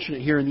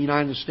fortunate here in the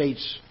United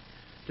States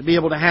to be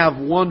able to have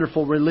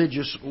wonderful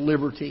religious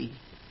liberty.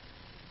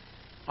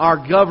 Our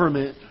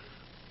government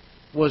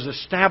was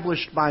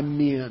established by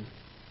men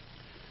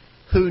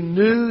who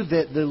knew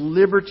that the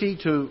liberty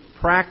to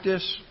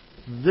practice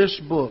this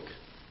book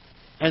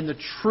and the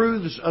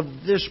truths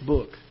of this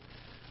book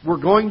were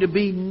going to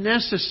be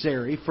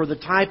necessary for the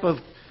type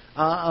of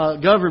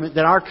government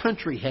that our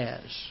country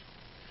has.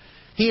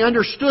 He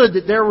understood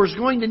that there was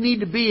going to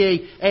need to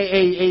be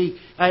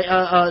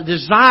a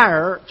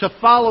desire to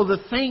follow the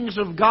things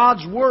of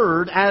God's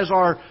Word as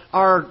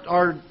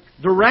our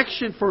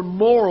direction for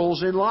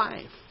morals in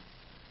life.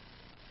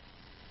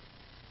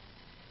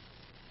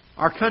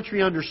 Our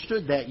country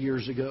understood that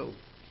years ago.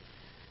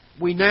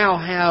 We now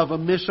have a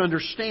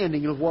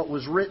misunderstanding of what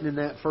was written in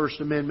that First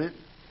Amendment,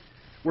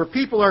 where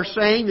people are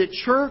saying that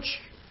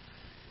church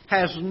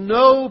has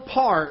no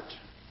part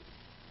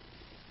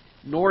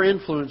nor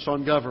influence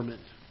on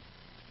government.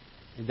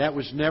 And that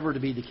was never to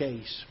be the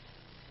case.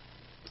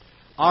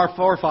 Our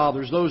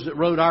forefathers, those that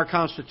wrote our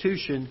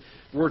Constitution,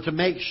 were to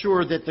make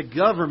sure that the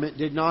government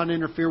did not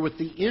interfere with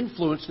the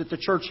influence that the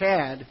church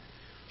had,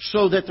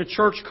 so that the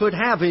church could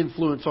have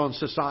influence on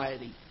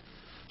society,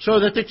 so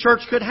that the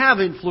church could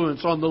have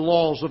influence on the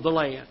laws of the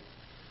land,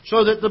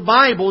 so that the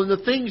Bible and the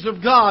things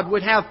of God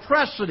would have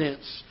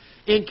precedence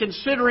in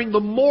considering the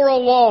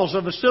moral laws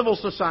of a civil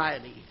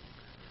society.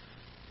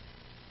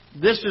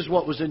 This is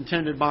what was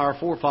intended by our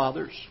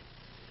forefathers.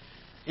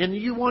 And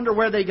you wonder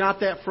where they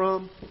got that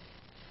from?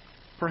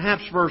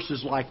 Perhaps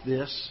verses like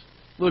this.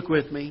 Look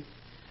with me.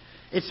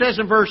 It says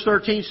in verse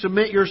 13,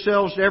 "Submit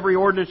yourselves to every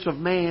ordinance of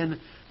man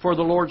for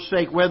the Lord's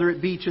sake, whether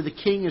it be to the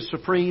king as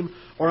supreme,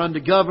 or unto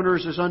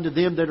governors as unto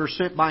them that are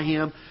sent by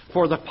him,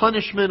 for the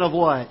punishment of"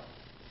 what?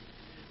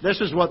 This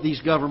is what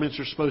these governments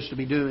are supposed to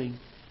be doing.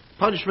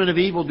 Punishment of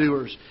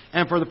evildoers,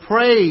 and for the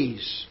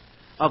praise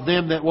of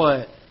them that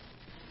what?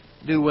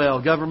 Do well.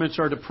 Governments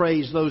are to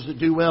praise those that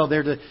do well.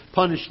 They're to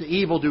punish the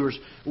evildoers.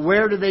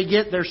 Where do they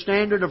get their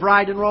standard of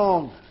right and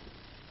wrong?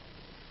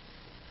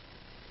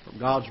 From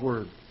God's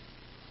Word.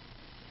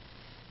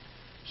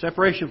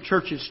 Separation of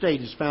church and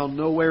state is found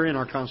nowhere in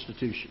our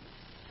Constitution.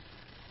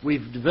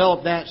 We've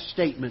developed that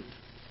statement.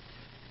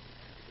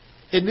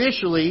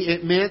 Initially,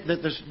 it meant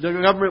that the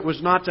government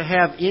was not to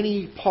have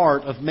any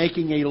part of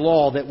making a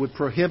law that would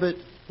prohibit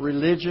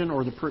religion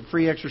or the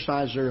free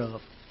exercise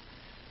thereof.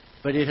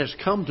 But it has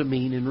come to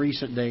mean in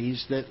recent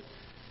days that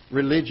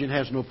religion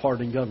has no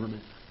part in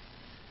government.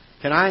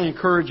 Can I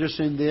encourage us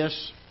in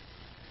this?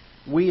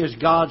 We as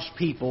God's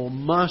people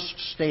must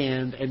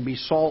stand and be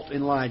salt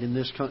and light in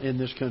this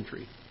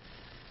country.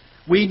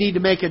 We need to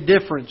make a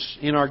difference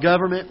in our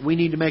government. We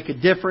need to make a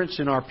difference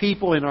in our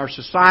people, in our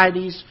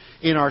societies,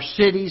 in our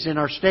cities, in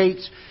our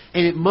states.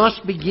 And it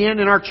must begin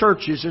in our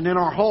churches and in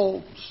our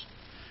homes.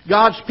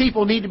 God's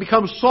people need to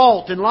become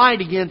salt and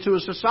light again to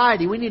a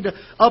society. We need to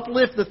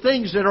uplift the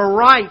things that are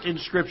right in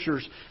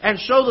Scriptures and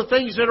show the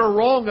things that are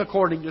wrong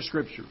according to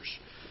Scriptures.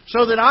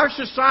 So that our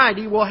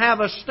society will have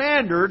a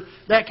standard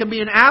that can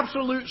be an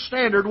absolute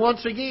standard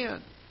once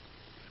again.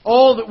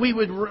 Oh, that we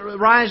would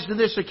rise to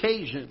this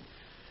occasion.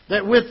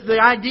 That with the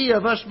idea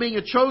of us being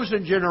a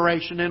chosen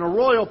generation and a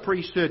royal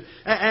priesthood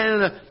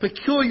and a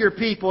peculiar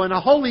people and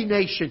a holy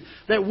nation,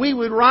 that we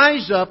would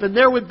rise up and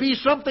there would be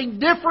something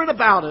different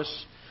about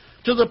us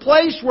to the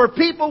place where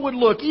people would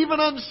look, even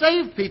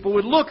unsaved people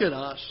would look at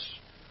us.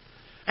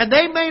 And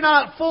they may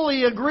not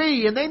fully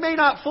agree and they may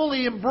not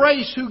fully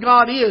embrace who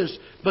God is,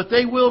 but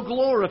they will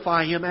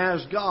glorify Him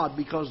as God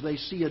because they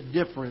see a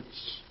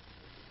difference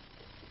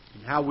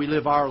in how we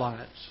live our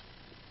lives.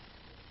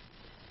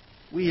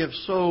 We have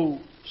so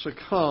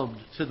succumbed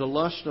to the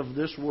lust of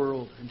this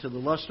world and to the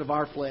lust of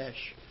our flesh,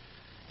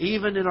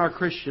 even in our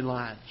Christian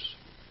lives,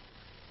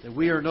 that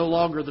we are no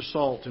longer the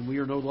salt and we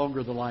are no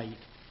longer the light.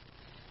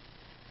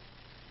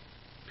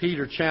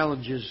 Peter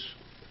challenges,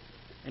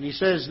 and he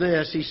says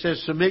this, he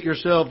says, submit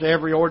yourself to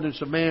every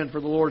ordinance of man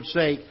for the Lord's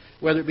sake,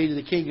 whether it be to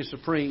the King as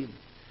supreme.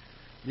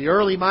 The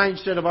early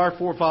mindset of our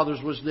forefathers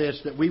was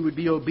this, that we would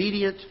be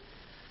obedient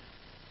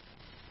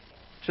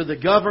to the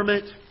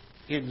government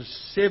in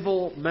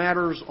civil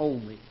matters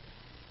only.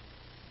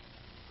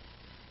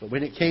 But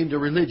when it came to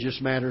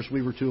religious matters,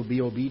 we were to be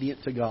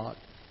obedient to God.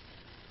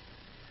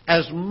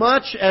 As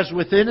much as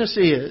within us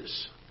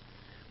is,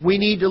 we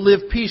need to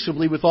live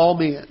peaceably with all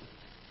men.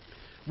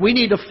 We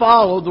need to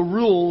follow the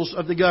rules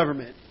of the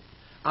government.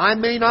 I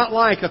may not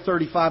like a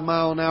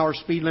 35-mile-an-hour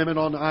speed limit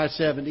on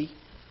I-70,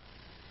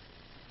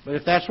 but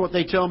if that's what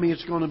they tell me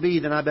it's going to be,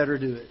 then I better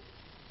do it.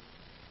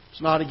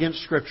 It's not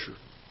against Scripture.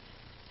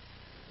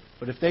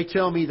 But if they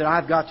tell me that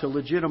I've got to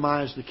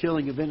legitimize the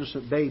killing of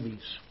innocent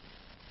babies,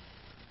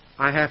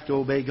 I have to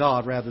obey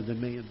God rather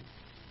than man.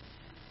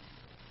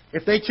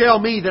 If they tell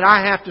me that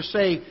I have to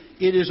say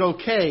it is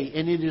okay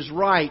and it is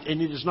right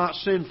and it is not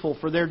sinful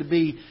for there to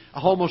be a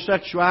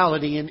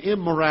homosexuality and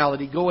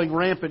immorality going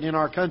rampant in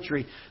our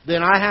country,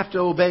 then I have to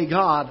obey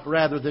God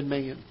rather than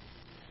man.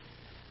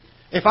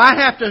 If I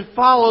have to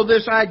follow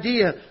this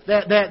idea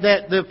that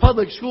the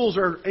public schools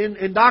are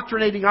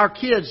indoctrinating our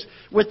kids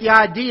with the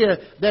idea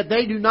that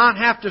they do not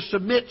have to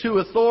submit to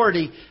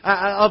authority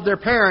of their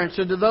parents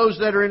and to those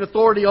that are in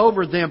authority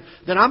over them,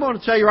 then I'm going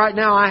to tell you right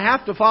now, I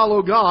have to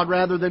follow God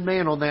rather than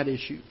man on that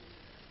issue.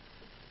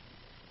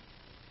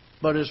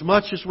 But as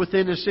much as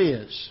within us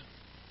is,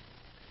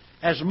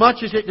 as much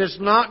as it does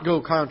not go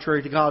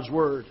contrary to God's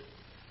Word,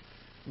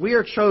 we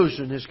are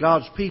chosen as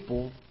God's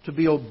people to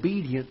be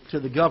obedient to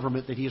the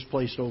government that He has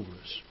placed over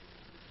us.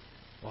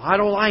 Well, I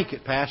don't like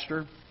it,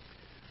 Pastor.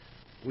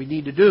 We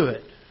need to do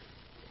it,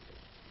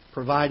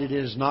 provided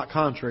it is not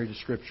contrary to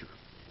Scripture.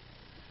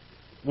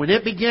 When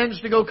it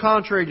begins to go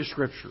contrary to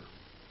Scripture,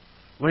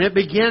 when it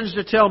begins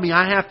to tell me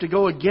I have to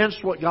go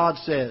against what God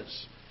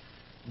says,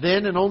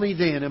 then and only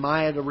then am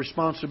I at a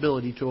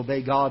responsibility to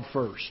obey God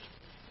first,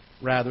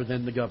 rather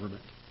than the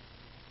government.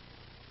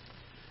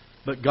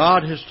 But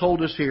God has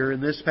told us here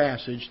in this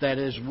passage that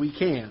as we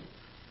can,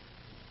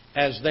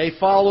 as they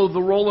follow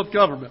the role of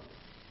government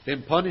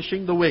in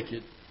punishing the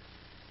wicked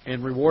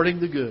and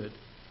rewarding the good,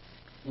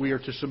 we are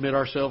to submit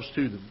ourselves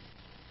to them.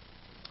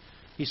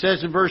 He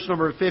says in verse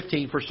number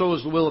 15, for so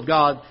is the will of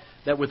God,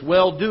 that with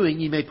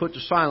well-doing ye may put to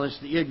silence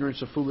the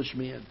ignorance of foolish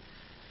men.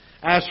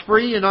 As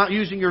free and not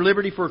using your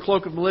liberty for a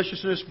cloak of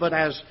maliciousness, but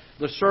as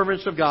the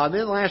servants of God. And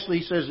then lastly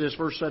he says this,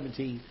 verse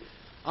 17,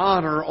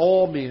 honor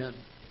all men,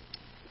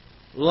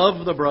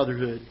 love the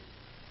brotherhood,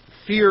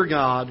 fear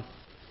God,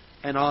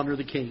 and honor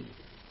the king.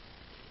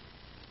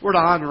 We're to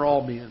honor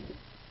all men.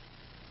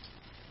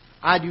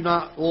 I do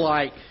not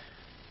like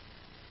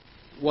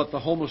what the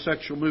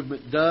homosexual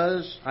movement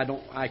does.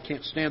 I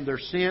can't stand their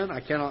sin. I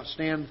cannot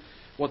stand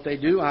what they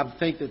do. I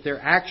think that their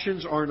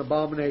actions are an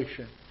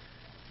abomination.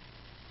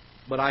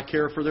 But I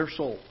care for their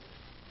soul.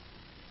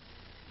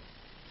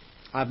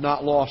 I've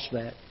not lost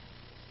that.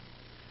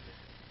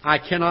 I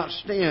cannot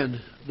stand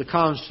the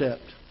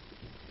concept.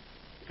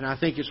 And I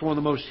think it's one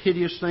of the most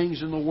hideous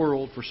things in the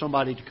world for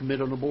somebody to commit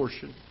an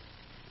abortion.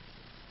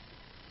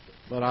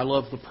 But I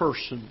love the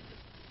person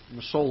and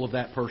the soul of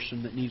that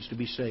person that needs to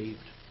be saved.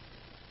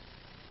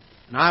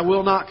 And I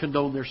will not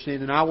condone their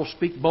sin, and I will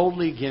speak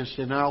boldly against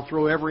it, and I'll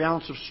throw every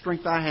ounce of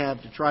strength I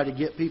have to try to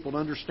get people to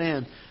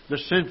understand the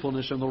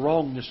sinfulness and the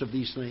wrongness of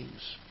these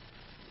things.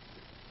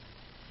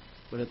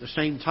 But at the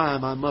same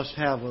time, I must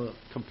have a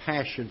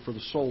compassion for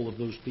the soul of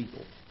those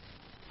people.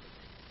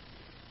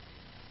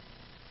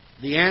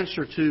 The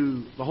answer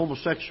to the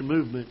homosexual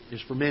movement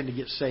is for men to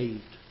get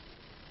saved.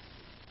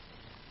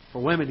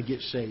 For women to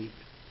get saved.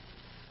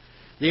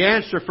 The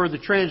answer for the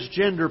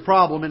transgender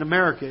problem in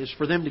America is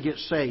for them to get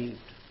saved.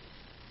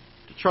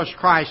 To trust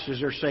Christ as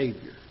their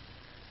Savior.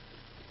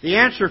 The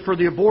answer for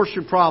the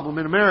abortion problem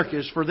in America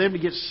is for them to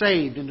get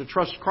saved and to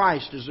trust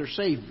Christ as their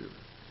Savior.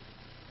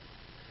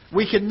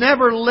 We can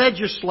never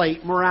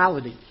legislate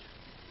morality.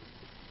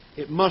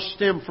 It must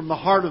stem from the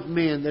heart of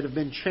men that have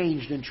been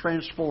changed and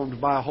transformed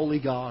by a holy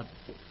God.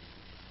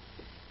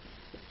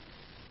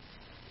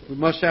 We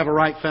must have a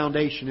right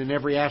foundation in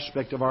every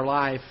aspect of our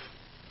life.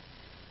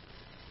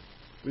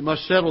 We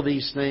must settle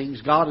these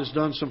things. God has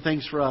done some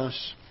things for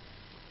us.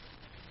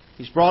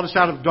 He's brought us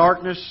out of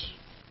darkness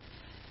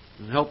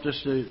and helped us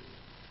to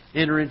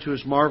enter into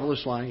His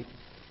marvelous light.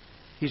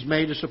 He's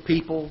made us a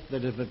people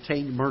that have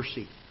obtained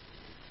mercy.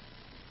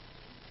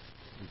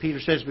 And Peter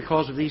says,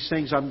 because of these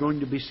things I'm going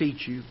to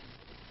beseech you,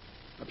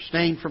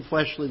 abstain from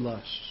fleshly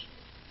lusts.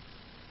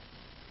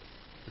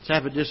 Let's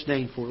have a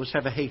disdain for it. Let's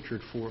have a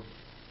hatred for it.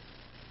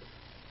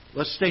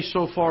 Let's stay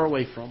so far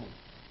away from them.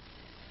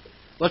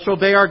 Let's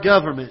obey our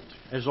government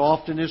as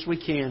often as we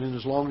can and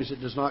as long as it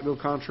does not go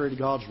contrary to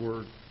God's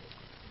Word.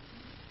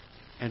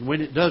 And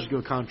when it does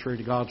go contrary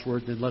to God's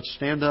Word, then let's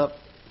stand up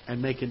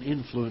and make an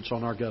influence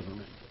on our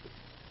government.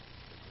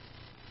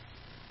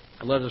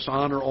 And let us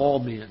honor all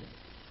men.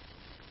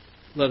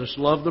 Let us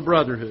love the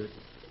brotherhood.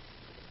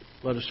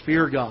 Let us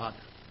fear God.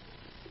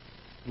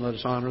 And let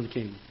us honor the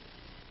King.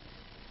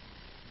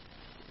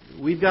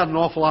 We've got an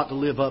awful lot to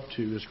live up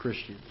to as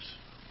Christians.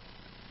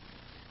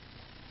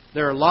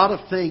 There are a lot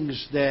of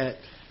things that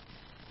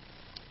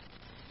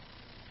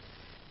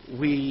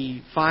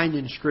we find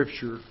in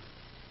Scripture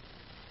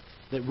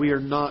that we are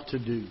not to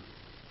do.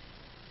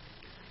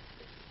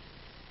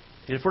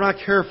 And if we're not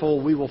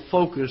careful, we will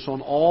focus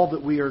on all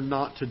that we are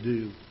not to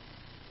do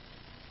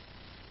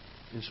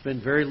and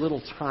spend very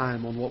little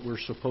time on what we're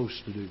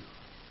supposed to do.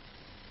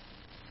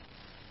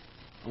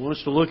 I want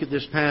us to look at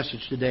this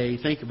passage today,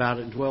 think about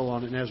it and dwell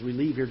on it, and as we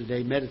leave here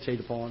today, meditate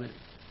upon it.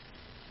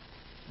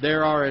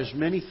 There are as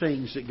many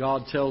things that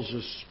God tells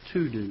us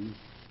to do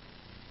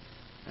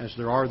as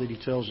there are that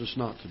He tells us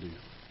not to do.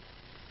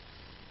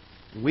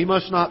 We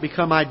must not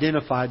become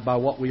identified by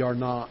what we are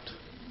not.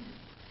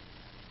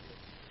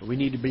 We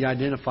need to be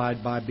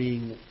identified by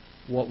being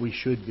what we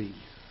should be.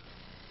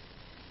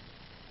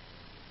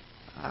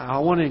 I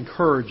want to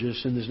encourage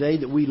us in this day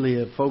that we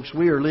live. Folks,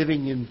 we are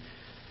living in,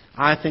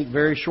 I think,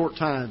 very short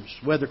times.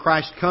 Whether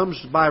Christ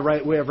comes by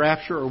way of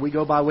rapture or we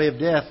go by way of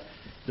death,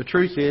 the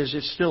truth is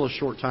it's still a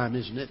short time,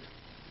 isn't it?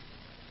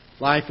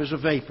 Life is a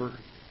vapor.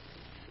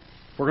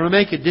 If we're going to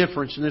make a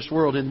difference in this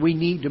world, and we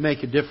need to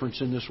make a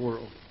difference in this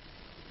world.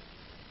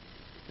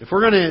 If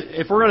we're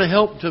going to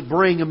help to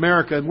bring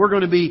America, and we're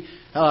going to be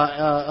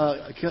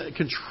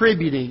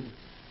contributing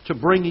to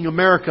bringing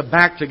America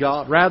back to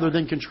God rather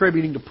than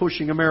contributing to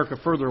pushing America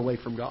further away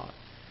from God,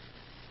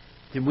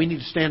 then we need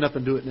to stand up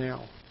and do it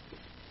now.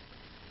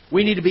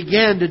 We need to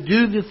begin to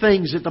do the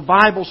things that the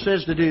Bible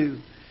says to do.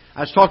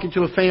 I was talking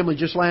to a family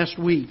just last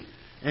week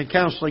and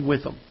counseling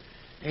with them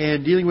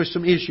and dealing with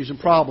some issues and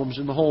problems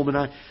in the home. And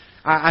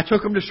I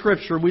took them to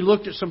Scripture and we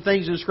looked at some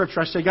things in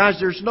Scripture. I said, guys,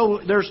 there's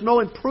no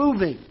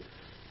improving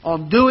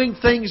on doing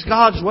things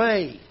God's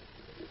way.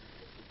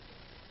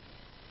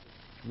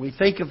 We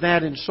think of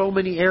that in so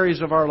many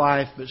areas of our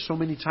life, but so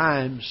many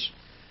times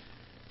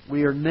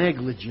we are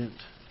negligent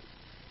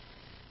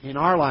in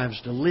our lives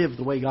to live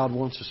the way God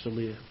wants us to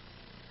live.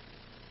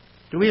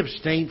 Do we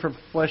abstain from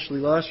fleshly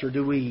lust, or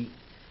do we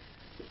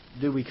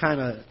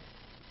kind of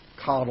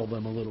coddle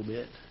them a little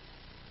bit?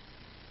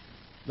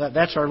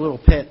 That's our little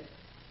pet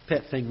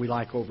thing we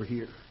like over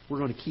here. We're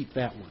going to keep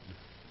that one.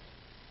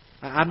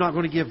 I'm not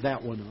going to give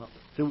that one up.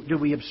 Do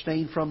we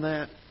abstain from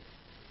that?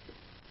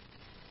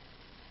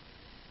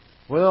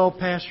 Well,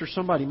 Pastor,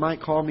 somebody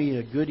might call me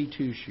a goody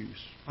two-shoes.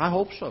 I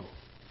hope so.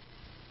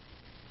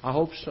 I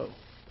hope so.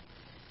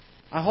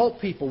 I hope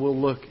people will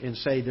look and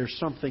say there's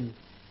something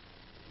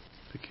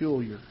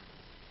peculiar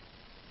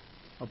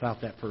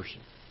about that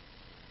person.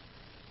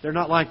 They're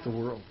not like the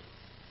world.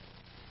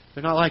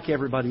 They're not like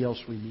everybody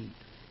else we meet.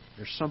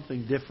 There's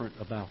something different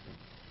about them.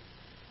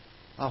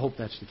 I hope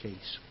that's the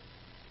case.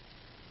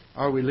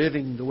 Are we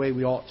living the way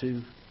we ought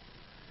to?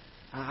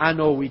 I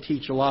know we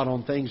teach a lot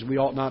on things we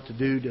ought not to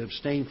do, to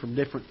abstain from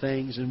different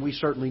things, and we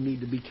certainly need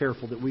to be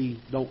careful that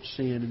we don't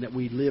sin and that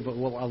we live a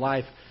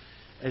life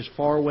as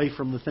far away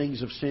from the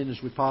things of sin as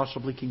we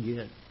possibly can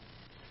get.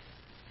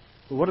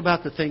 But what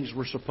about the things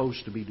we're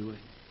supposed to be doing?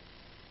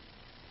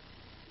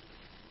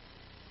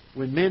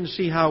 When men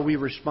see how we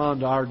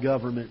respond to our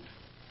government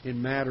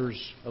in matters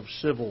of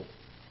civil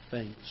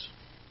things,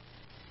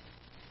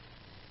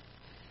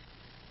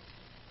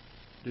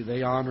 do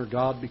they honor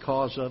God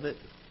because of it?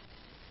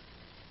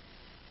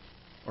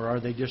 Or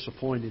are they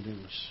disappointed in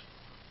us?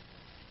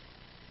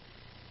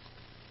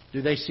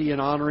 Do they see an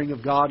honoring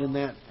of God in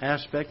that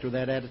aspect or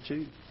that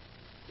attitude?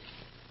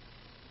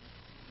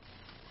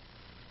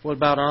 What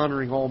about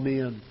honoring all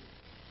men?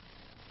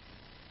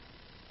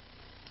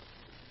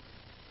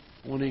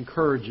 I want to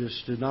encourage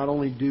us to not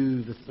only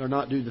do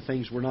the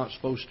things we're not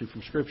supposed to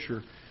from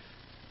Scripture,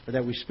 but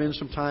that we spend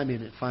some time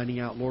in it finding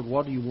out, Lord,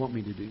 what do you want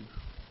me to do?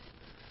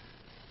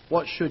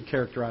 What should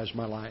characterize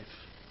my life?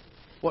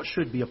 What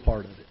should be a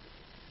part of it?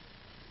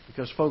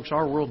 Because, folks,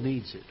 our world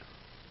needs it.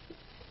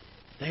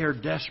 They are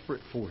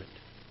desperate for it.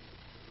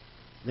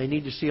 They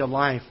need to see a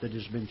life that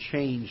has been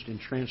changed and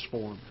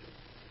transformed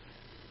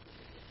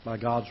by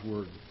God's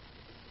Word.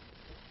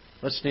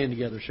 Let's stand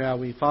together, shall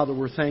we? Father,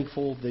 we're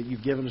thankful that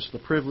you've given us the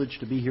privilege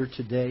to be here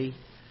today,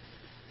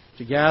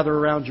 to gather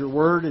around your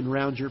Word and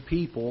around your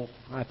people.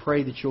 I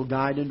pray that you'll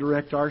guide and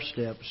direct our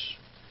steps.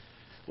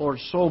 Lord,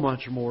 so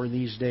much more in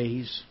these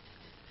days.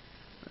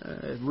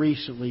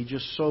 Recently,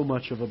 just so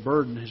much of a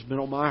burden has been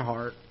on my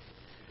heart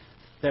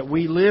that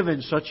we live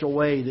in such a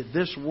way that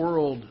this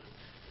world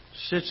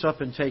sits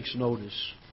up and takes notice.